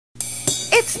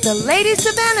It's the Lady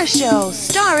SaVanna Show,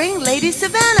 starring Lady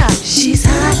SaVanna. She's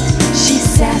hot, she's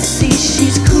sassy,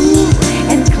 she's cool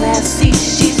and classy.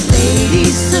 She's Lady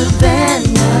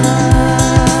SaVanna.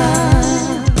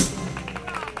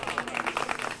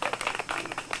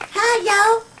 Hi,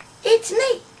 y'all. It's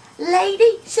me,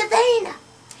 Lady SaVanna.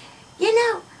 You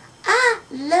know, I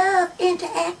love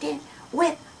interacting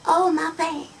with all my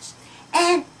fans.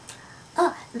 And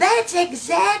that's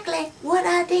exactly what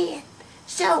I did.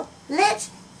 So, let's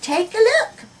take a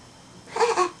look.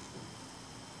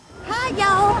 Hi,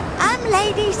 y'all. I'm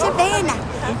Lady SaVanna.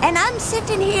 And I'm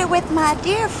sitting here with my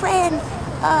dear friend,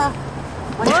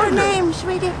 what's your name,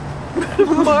 sweetie?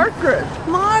 Margaret.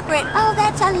 Margaret. Oh,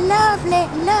 that's a lovely,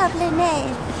 lovely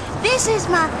name. This is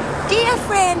my dear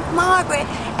friend, Margaret,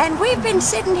 and we've been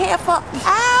sitting here for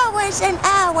hours and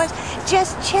hours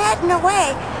just chatting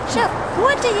away. So,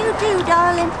 what do you do,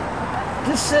 darling?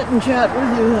 Just sit and chat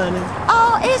with you, honey.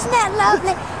 Oh, isn't that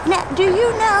lovely? Now, do you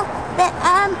know that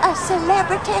I'm a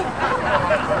celebrity?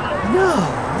 No.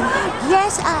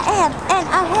 Yes, I am, and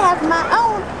I have my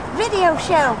own video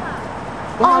show.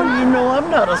 Well, you know I'm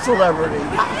not a celebrity.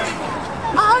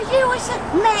 Are you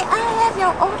May I have your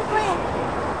autograph?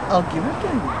 I'll give it to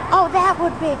you. Oh, that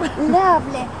would be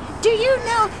lovely. Do you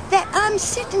know that I'm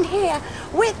sitting here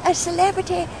with a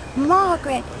celebrity,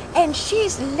 Margaret, and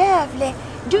she's lovely.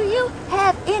 Do you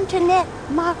have internet,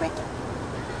 Margaret?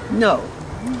 No.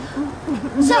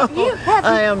 So No, you have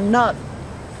I am not.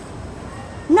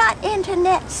 Not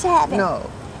internet savvy?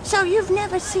 No. So you've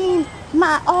never seen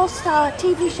my all-star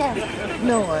TV show?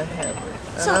 No, I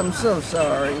haven't. So- I'm so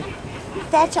sorry.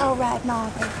 That's all right,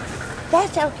 Margaret.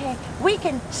 That's okay. We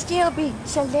can still be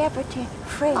celebrity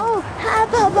friends. Oh, hi,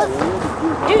 Bubba.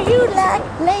 Do you like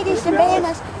Lady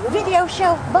SaVanna's video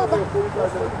show, Bubba?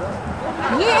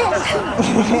 Yes.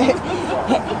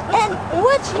 And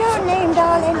what's your name,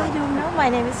 darling? I don't know. My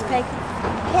name is Peggy.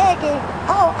 Peggy.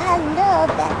 Oh, I love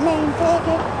that name,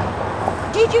 Peggy.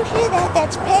 Did you hear that?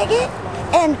 That's Peggy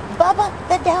and Bubba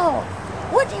the dog.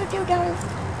 What do you do, darling?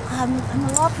 I'm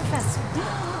a law professor.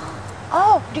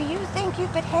 Oh, do you think you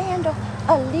could handle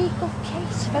a legal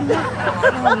case for me?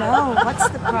 Oh no, what's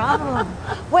the problem?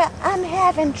 Well, I'm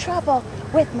having trouble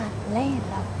with my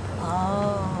landlord.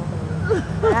 Oh,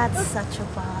 that's such a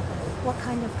bother. What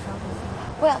kind of trouble?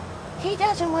 Well, he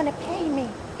doesn't want to pay me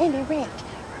any rent.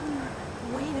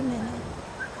 Wait a minute.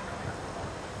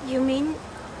 You mean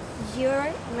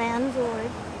your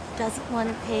landlord doesn't want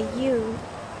to pay you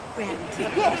rent?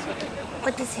 Yes,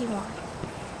 What does he want?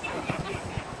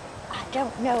 I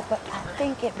don't know, but I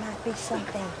think it might be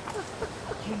something,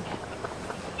 you know.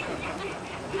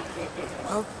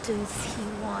 Well, does he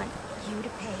want you to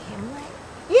pay him rent?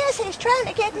 Yes, he's trying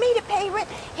to get me to pay rent.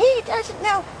 He doesn't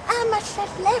know I'm a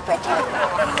celebrity.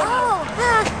 Oh,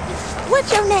 hi.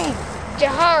 What's your name?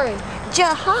 Jahari.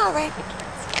 Jahari.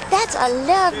 That's a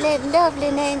lovely,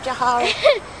 lovely name, Jahari.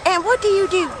 And what do you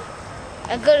do?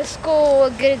 I go to school,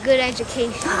 get a good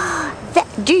education.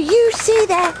 Do you see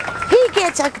that? He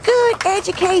gets a good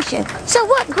education. So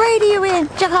what grade are you in,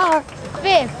 Jahar?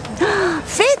 5th.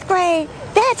 5th grade?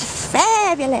 That's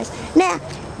fabulous. Now,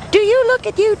 do you look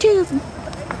at YouTube?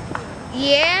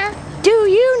 Yeah? Do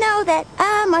you know that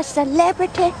I'm a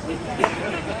celebrity?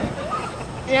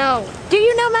 No. Do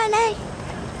you know my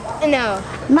name? No.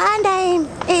 My name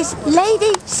is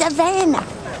Lady SaVanna.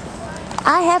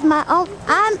 I have my own.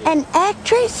 I'm an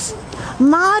actress,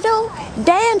 model,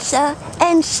 dancer,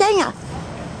 and singer.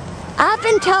 I've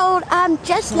been told I'm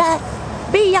just like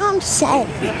Beyonce.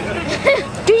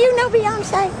 Do you know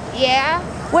Beyonce? Yeah?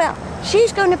 Well,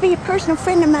 she's going to be a personal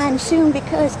friend of mine soon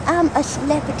because I'm a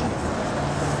celebrity.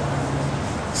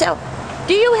 So,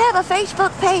 do you have a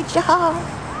Facebook page, Jahar?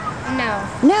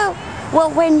 No. No. Well,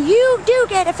 when you do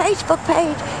get a Facebook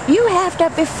page, you have to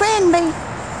befriend me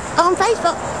on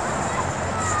Facebook.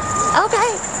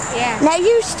 Okay. Yeah. Now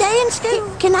you stay in school.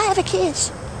 Can I have a kiss?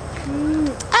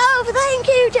 Oh, thank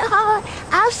you, Jahar.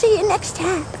 I'll see you next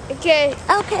time. Okay.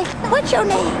 Okay. What's your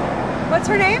name? What's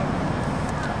her name?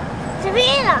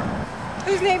 SaVanna.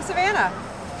 Whose name's SaVanna?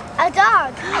 A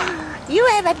dog. You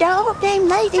have a dog named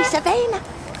Lady SaVanna.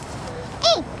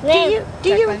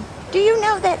 Do you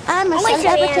know that I'm a Only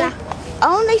celebrity? SaVanna.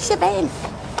 Only SaVanna.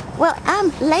 Well,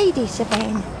 I'm Lady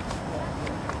SaVanna.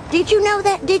 Did you know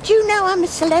that? Did you know I'm a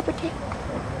celebrity?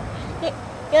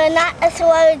 You're not a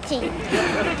celebrity.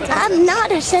 I'm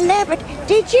not a celebrity.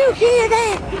 Did you hear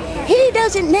that? He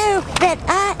doesn't know that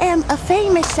I am a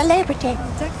famous celebrity.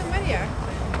 Take the video.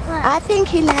 I think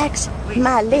he likes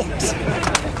my lips.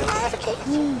 Can I have a kiss?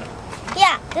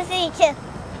 Yeah, this is a kiss.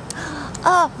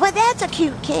 Oh, well, that's a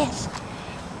cute kiss.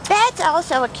 that's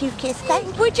also a cute kiss. Thank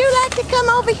you. Would you like to come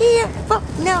over here? Well,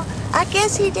 no, I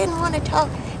guess he didn't want to talk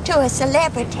to a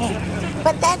celebrity,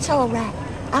 but that's all right.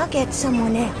 I'll get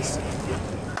someone else.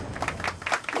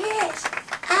 Yes,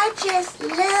 I just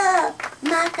love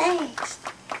my fans,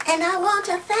 and I want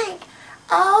to thank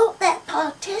all that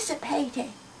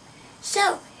participated.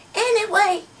 So,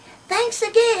 anyway, thanks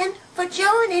again for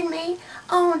joining me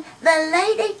on the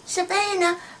Lady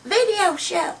SaVanna video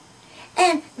show.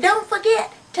 And don't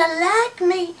forget to like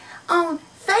me on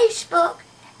Facebook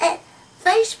at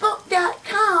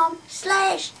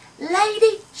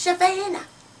facebook.com/Lady SaVanna.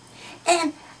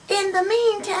 And in the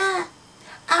meantime,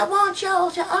 I want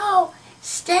y'all to all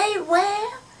stay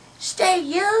well, stay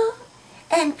young,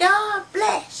 and God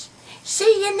bless.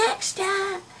 See you next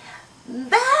time.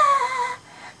 Bye.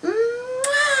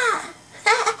 Mwah.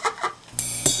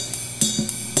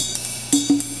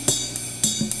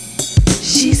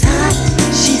 She's hot,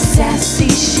 she's sassy,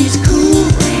 she's cool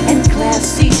and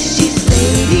classy. She's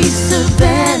Lady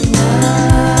SaVanna.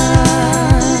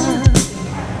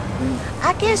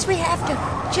 I guess we have to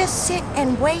just sit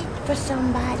and wait for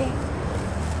somebody.